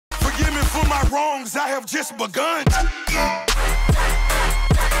For my wrongs, I have just begun.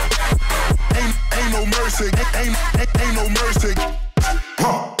 Ain't no mercy, ain't no mercy.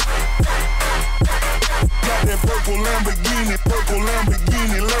 Huh. Got that purple Lamborghini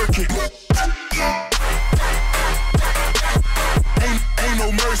lurking. Ain't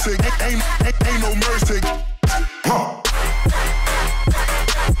no mercy, ain't no mercy. Huh.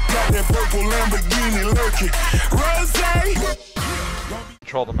 Got that purple Lamborghini lurking. Rose.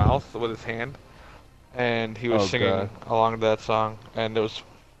 Control the mouth with his hand, and he was singing along to that song, and it was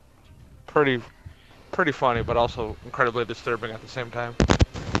pretty funny, but also incredibly disturbing at the same time.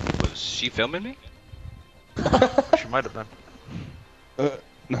 Was she filming me? She might have been.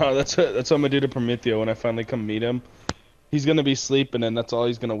 No, that's what I'm gonna do to Prometheo when I finally come meet him. He's gonna be sleeping, and that's all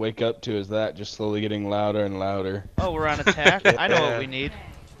he's gonna wake up to is that, just slowly getting louder and louder. Oh, we're on attack? I know what we need.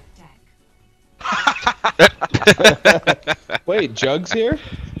 Wait, Jug's here?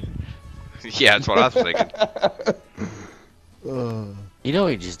 Yeah, that's what I was thinking. You know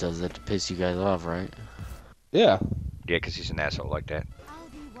he just does that to piss you guys off, right? Yeah. Yeah, because he's an asshole like that.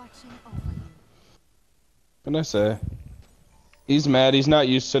 What can I say? He's mad. He's not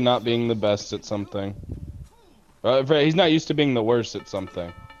used to not being the best at something. He's not used to being the worst at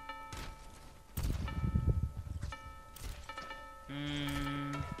something.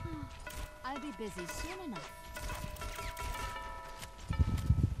 I'll be busy soon enough.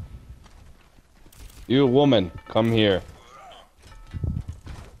 You woman, come here.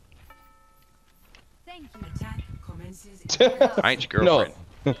 Thank you. Attack commences. I ain't your girlfriend.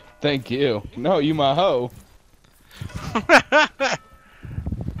 No. Thank you. No, you my hoe.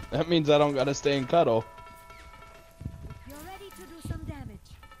 That means I don't gotta stay and cuddle. You're ready to do some damage.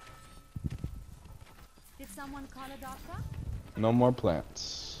 Did someone call a doctor? No more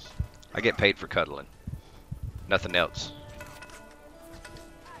plants. I get paid for cuddling. Nothing else.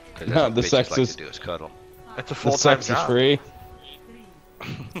 Because No, that's the what sex bitches like is- to do is cuddle. It's a The full-time sex is job. free.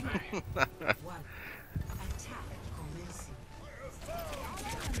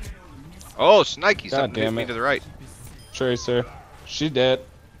 Oh, Snike, he's God something damn me it. to the right. Tracer. She dead.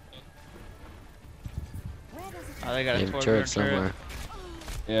 Oh, they got They a have a torpedo turret somewhere.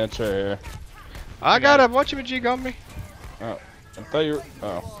 Yeah, it's right here. I got a whatchamajig on me. Oh, I thought you were...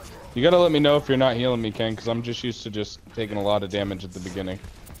 Oh. You gotta let me know if you're not healing me, Ken, because I'm just used to just taking a lot of damage at the beginning.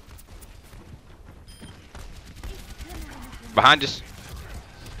 Behind us.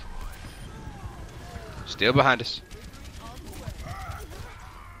 Still behind us.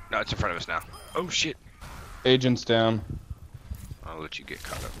 No, it's in front of us now. Oh shit. Agent's down. I'll let you get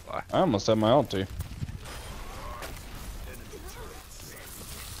caught up. Bye. I almost had my ulti.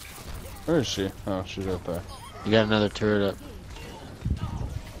 Where is she? Oh, she's right there. You got another turret up.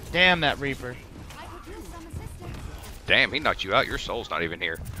 Damn that Reaper. Damn, he knocked you out. Your soul's not even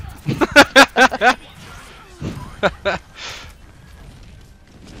here.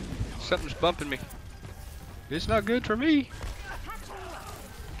 Something's bumping me. It's not good for me.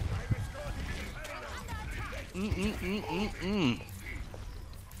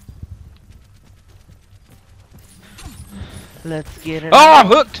 Let's get it. Oh, I'm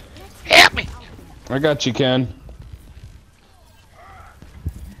hooked. Help me. I got you, Ken.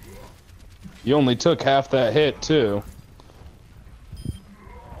 You only took half that hit, too.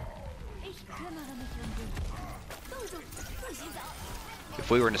 If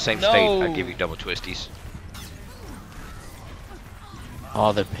we were in the same state, I'd give you double twisties.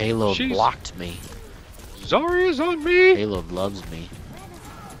 Oh, the payload Jeez. blocked me. Zarya's on me. Payload loves me.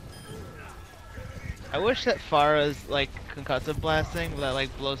 I wish that Pharah's like concussive blasting that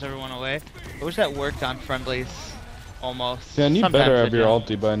like blows everyone away. I wish that worked on friendlies almost. Ken, you Sometimes better I have your don't.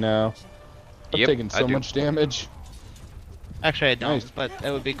 ulti by now. I've Yep, taken I so do. much damage. Actually, I don't, Nice. but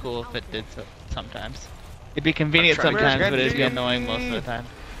it would be cool if it did so sometimes. It'd be convenient I'm trying to sometimes, but it'd be get annoying most of the time.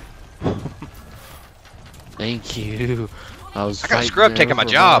 Thank you. I was I got fighting scrub there taking my for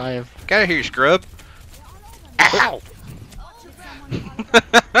job. life. Get out of here, you scrub. Ow!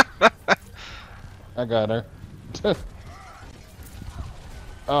 I got her.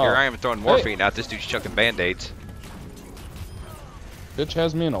 Oh, Here I am throwing morphine out. This dude's chucking band-aids. bitch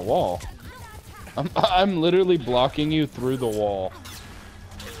has me in a wall. I'm literally blocking you through the wall.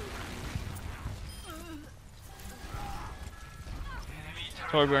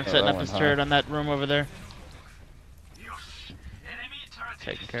 Torbjorn that setting up went his high. turret on that room over there.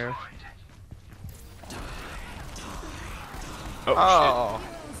 Taken care of. Oh,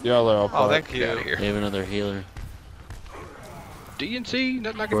 Y'all are all Oh, fucked. thank shit. Get out you. of here. They have another healer. DNC,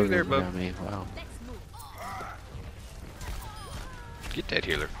 nothing I can do there, Torbjorn bub. got me. Wow. Get that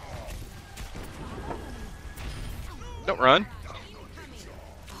healer. Don't run.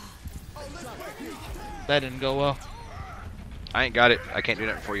 That didn't go well. I ain't got it. I can't do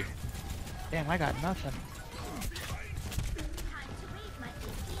nothing for you. Damn, I got nothing.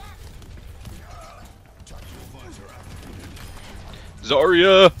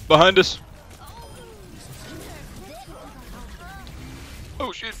 Zarya, behind us.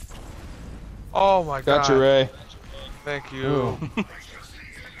 Oh shit. Oh my god. Got you, Ray. Thank you. Ooh.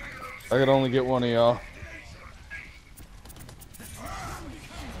 I could only get one of y'all.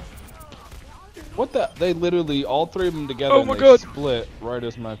 What the? They literally, all three of them together, Oh and my they god. split right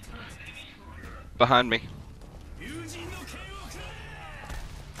as my... Behind me.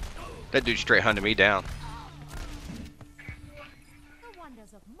 That dude straight hunted me down. The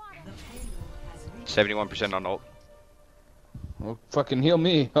wonders of modern 71% on ult. Well, fucking heal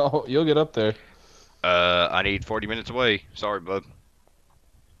me. Oh, you'll get up there. I need 40 minutes away. Sorry, bud.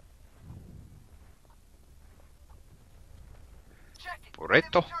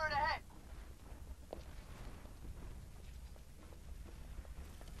 Correcto.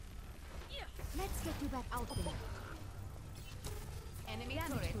 Let's get you back out there. Enemy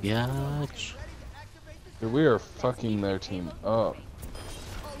turret. Yach. Dude, we are fucking their team up.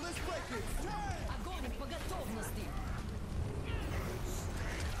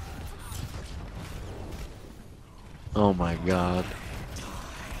 Oh my god.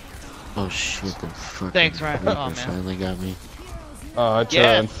 Oh shit, the fucking Thanks, Ryan. Reaper Oh, man. finally got me. Oh, I tried.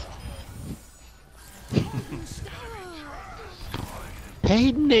 Yes.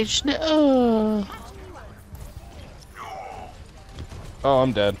 Hayden, it's no. Oh,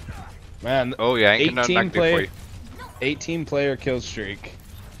 I'm dead. Man, Oh yeah, I ain't got nothing I 18 can do for player, you. 18 player kill streak.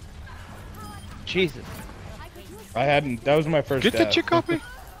 Jesus. I hadn't. That was my first. Get the death. chick off me.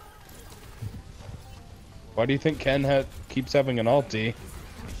 Why do you think Ken keeps having an ulti?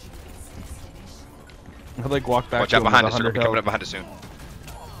 I like walk back. Watch to out him behind with us. They're gonna be 100 coming up health. behind us soon.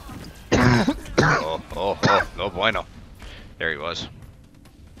 Oh, no bueno. There he was.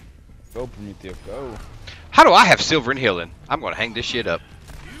 Go, Prometheus, go. How do I have silver and healing? I'm gonna hang this shit up.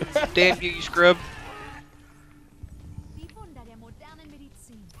 Damn you, you scrub. Die Wunder der modernen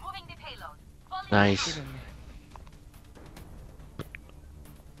Medizin. Nice.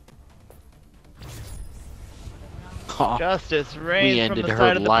 Oh, Justice reigns from ended the her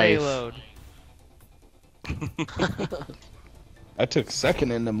side of the life. payload. I took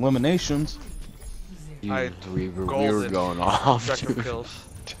second in eliminations. you, I we were golden going off. objective dude. kills.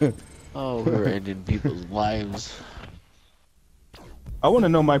 Oh, we were ending people's lives. I want to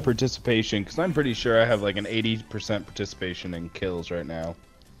know my participation because I'm pretty sure I have like an 80% participation in kills right now.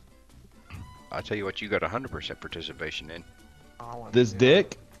 I'll tell you what, you got 100% participation in. I want This to-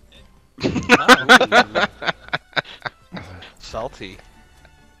 dick? Salty.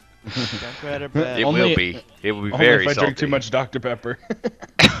 Don't better bet. It Only- will be. It will be Only very if I salty. drink too much Dr. Pepper.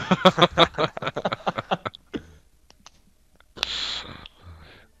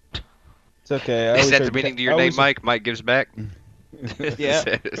 It's okay. I Is always that the heard meaning to I your name, always- Mike? Mike gives back? Yeah.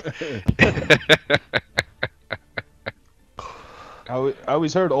 I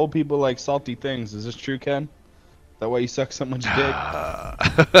always heard old people like salty things. Is this true, Ken? That why you suck so much dick?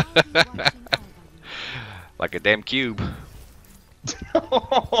 Like a damn cube.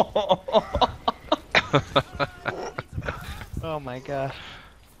 Oh my god.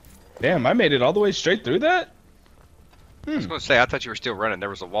 Damn, I made it all the way straight through that? I was gonna say, I thought you were still running. There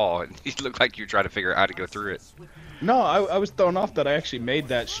was a wall, and you looked like you were trying to figure out how to go through it. No, I was thrown off that I actually made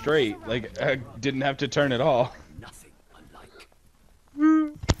that straight. Like, I didn't have to turn at all.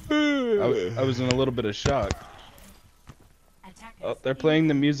 I was in a little bit of shock. Oh, they're playing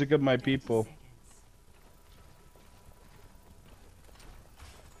the music of my people.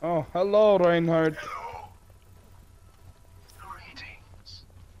 Oh, hello, Reinhardt.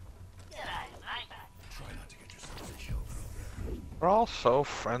 We're all so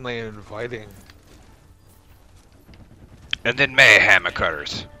friendly and inviting. And then mayhem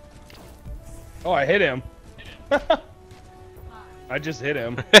occurs. Oh, I hit him. I just hit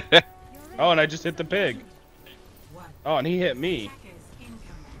him. Oh, and I just hit the pig. Oh, and he hit me.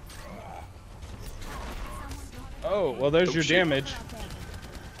 Oh, well, there's Oh, your shit. damage.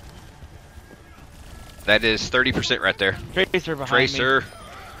 That is 30% right there. Tracer behind me. Tracer.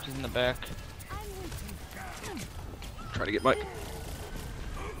 She's in the back. Try to get Mike.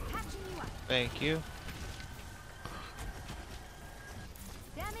 Thank you.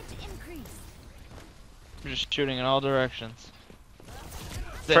 Damage increase. I'm just shooting in all directions.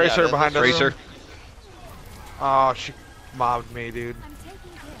 Tracer behind us. Tracer. Oh, she mobbed me, dude. I'm taking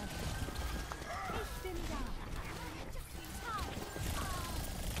care of it. Push them down.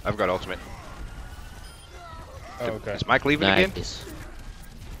 I've got ultimate. Oh, okay. Is Mike leaving again? Nice.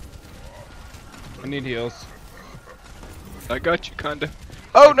 I need heals. I got you, kinda.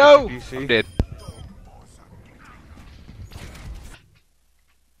 Oh no! DC. I'm dead.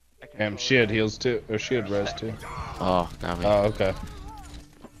 Damn, she had heals too. Or she had res too. Oh, got me. Oh, okay.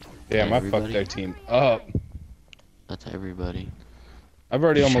 Damn, I fucked Everybody? their team up. That's everybody. I've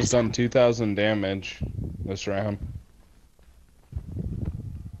already almost done 2,000 damage this round.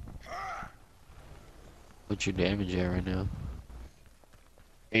 What's your damage at right now?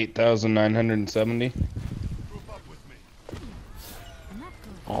 8,970.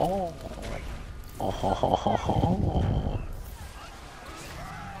 Oh. Oh.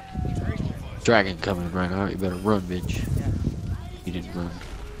 Dragon coming right out. You better run, bitch. You didn't run.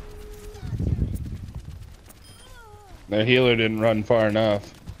 Their healer didn't run far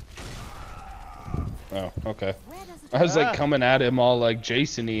enough. Oh, okay. I was like coming at him all like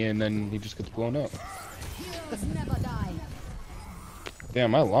Jason-y, and then he just gets blown up. Heroes never die.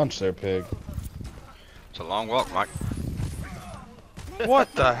 Damn, I launched their pig. It's a long walk, Mike.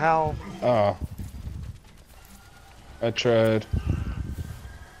 What the hell? Oh. I tried.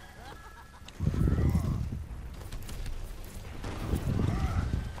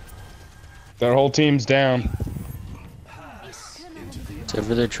 Their whole team's down. Except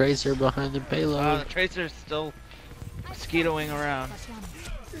for the tracer behind the payload. The tracer's still mosquitoing around.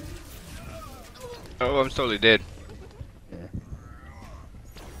 Oh, I'm totally dead.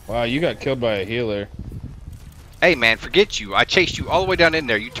 Wow, you got killed by a healer. Hey man, forget you. I chased you all the way down in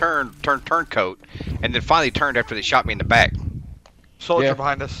there. You turncoat, and then finally turned after they shot me in the back. Soldier Yeah.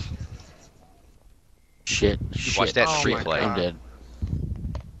 behind us. Shit. You Shit. watch that Oh street my play. I'm God.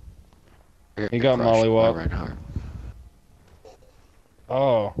 dead. He got Crushed by mollywop. Reinhardt.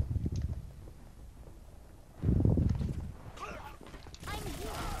 Oh.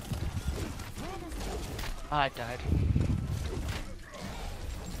 I died.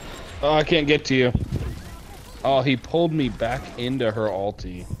 Oh, I can't get to you. Oh, he pulled me back into her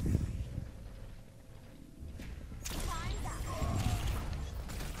ulti.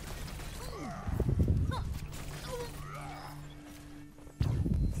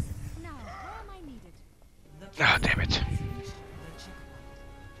 Now, where am I needed? Ah, damn it.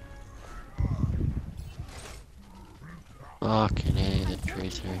 Fucking A, the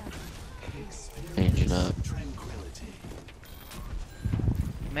tracer. Changing up.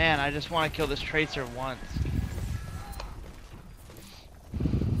 Man, I just want to kill this tracer once.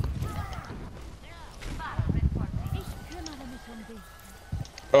 Ich kümmere mich um dich.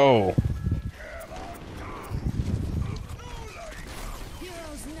 Oh.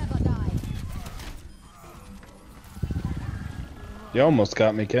 Heroes never die. You almost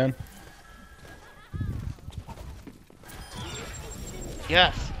got me, Ken.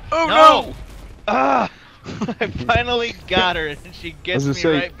 Yes. Oh No! Ah! I finally got her, and she gets me gonna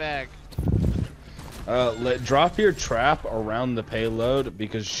say- right back. Drop your trap around the payload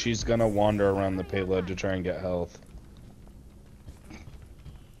because she's gonna wander around the payload to try and get health.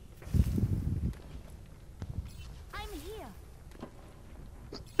 I'm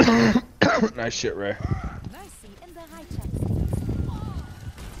here. Nice shit, Ray. Mercy in Bereitschaft.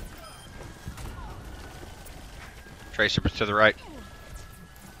 Tracer to the right,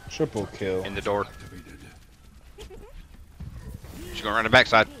 Triple kill. in the door. She's going around the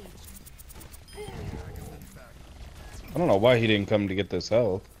backside. I don't know why he didn't come to get this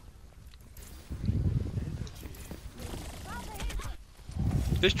health.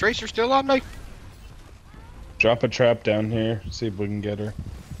 This Tracer still on me? Drop a trap down here. See if we can get her.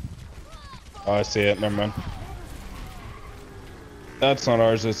 Oh, I see it. Never mind. That's not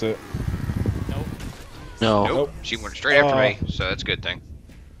ours, is it? No. Nope. She went straight after me, so that's a good thing.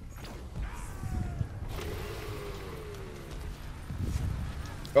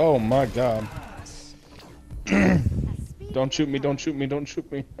 Oh my god. Don't shoot me, don't shoot me, don't shoot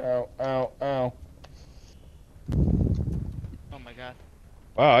me. Ow, ow, ow. Oh my god.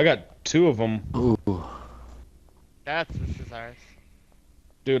 Wow, I got two of them. Ooh. This is ours.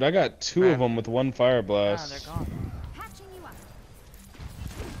 Dude, I got two of them with one fire Ah, blast. they're gone. Patching you up.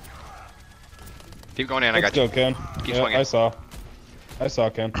 Keep going in, I Let's got you. go, Ken. Keep Yeah, swinging. I saw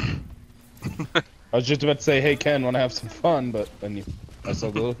Ken. I was just about to say, hey Ken, wanna have some fun, but then I saw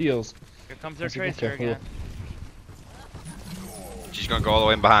the little heals. Here comes their That's a good tracer kill. again. She's gonna go all the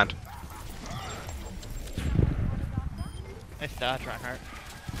way in behind. Nice dodge, Reinhardt.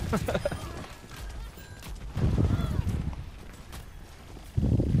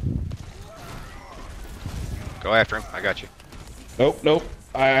 Go after him. I got you. Nope, nope.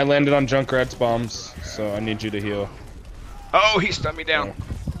 I landed on Junkrat's bombs, so I need you to heal. Oh, he stunned me down.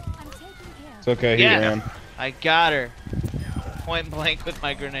 I'm taking care. It's okay, he Yeah. ran. I got her. Point blank with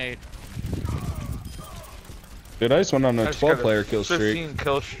my grenade. Dude, I just went on a I just got 12-player kill 15 streak.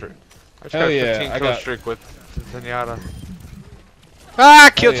 kill streak. I just Hell got a yeah, 15 I kill got- streak with Zenyatta.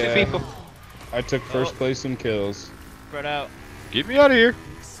 Ah, killed Oh, two yeah. people. I took first place in kills. Spread out. Get me out of here.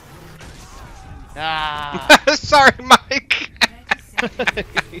 Ah. Sorry, Mike.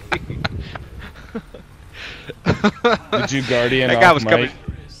 Did you guardian That off guy was Mike? coming.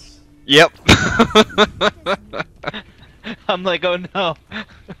 Yep. I'm like, oh no.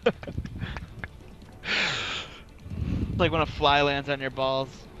 Like when a fly lands on your balls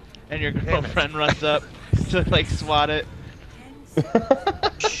and your girlfriend runs up to like swat it.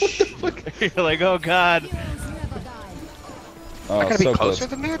 You're like, oh god. Oh, I gotta be so closer close.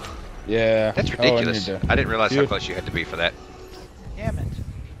 than that? Yeah. That's Oh, and ridiculous. you're dead. I didn't realize how You- close you had to be for that. Damn it.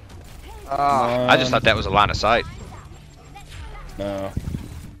 I just thought that was a line of sight. No.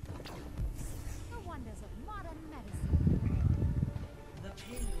 The wonders of modern medicine. The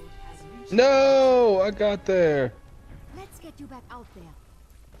payload has reached. No, I got there. Let's get you back out there.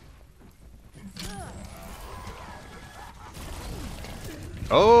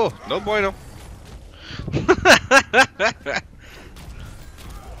 Oh, no bueno.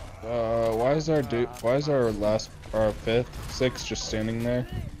 Why is our fifth, sixth just standing there?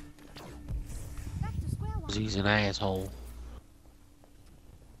 Back to square one. 'Cause he's an asshole.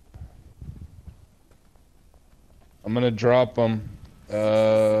 I'm gonna drop them.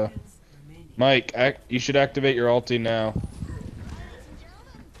 Mike, you should activate your ulti now.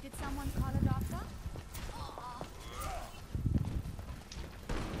 Did someone call a doctor?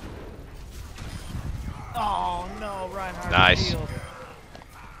 Oh no, Reinhardt. Nice. Shield.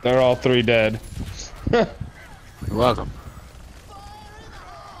 They're all three dead. You're welcome.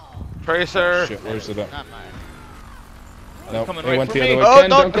 Tracer! Shit, where's it at? Not mine. Nope, coming it right went for the me. other way. Oh, Ken,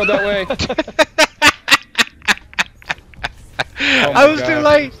 no. don't go that way. Oh I my was too God.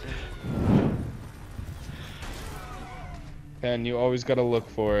 late. Ken, you always gotta look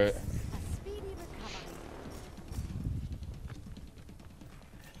for it. A speedy recovery.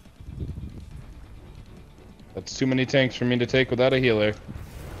 That's too many tanks for me to take without a healer.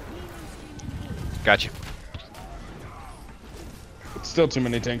 Gotcha. It's still too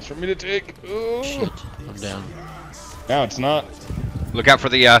many tanks for me to take. Ooh. Shit. I'm down. Now it's not. Look out for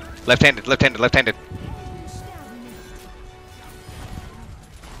the left-handed, left-handed, left-handed.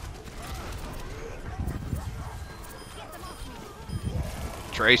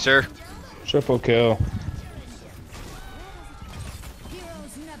 Tracer. Triple kill.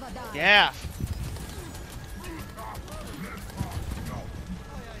 Heroes never die. Yeah.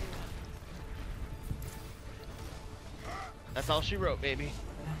 That's all she wrote, baby.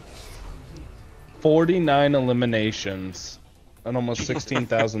 49 eliminations. And almost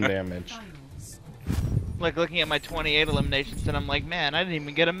 16,000 damage. Like looking at my 28 eliminations and I'm like, man, I didn't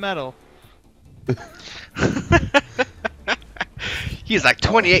even get a medal. He's like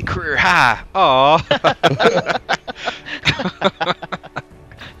 28 career high. Aw.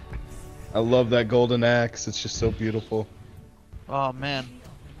 I love that golden axe. It's just so beautiful. Oh man.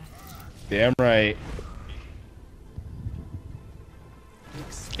 Damn right.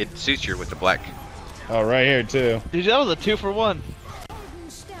 It suits you with the black. Oh, right here too. Dude, that was a 2-for-1.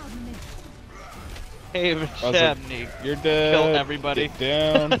 Hey, I was like, Shabney. You're dead. Kill everybody. Get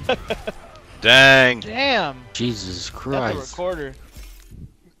down. Dang. Damn. Jesus That's a Christ. recorder.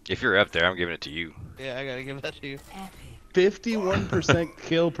 If you're up there, I'm giving it to you. Yeah, I gotta give that to you. 51%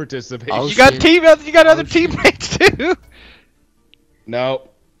 kill participation. Oh, You got shit. you got other Oh, shit. teammates too. No,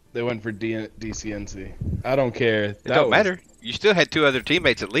 they went for DCNC. I don't care. It don't matter. You still had two other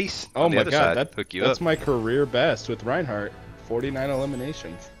teammates at least. Oh on the my other god, side, hook you that's up. my career best with Reinhardt. 49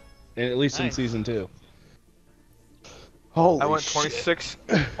 eliminations. At least in Nice. season 2. Holy I went shit. 26,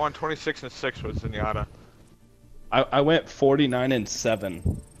 on 26 and 6 with Zenyatta. I went 49 and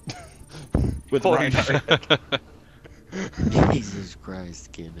 7 with Holy Reinhardt. Jesus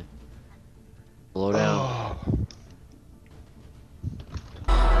Christ, kid. Blow down. Oh,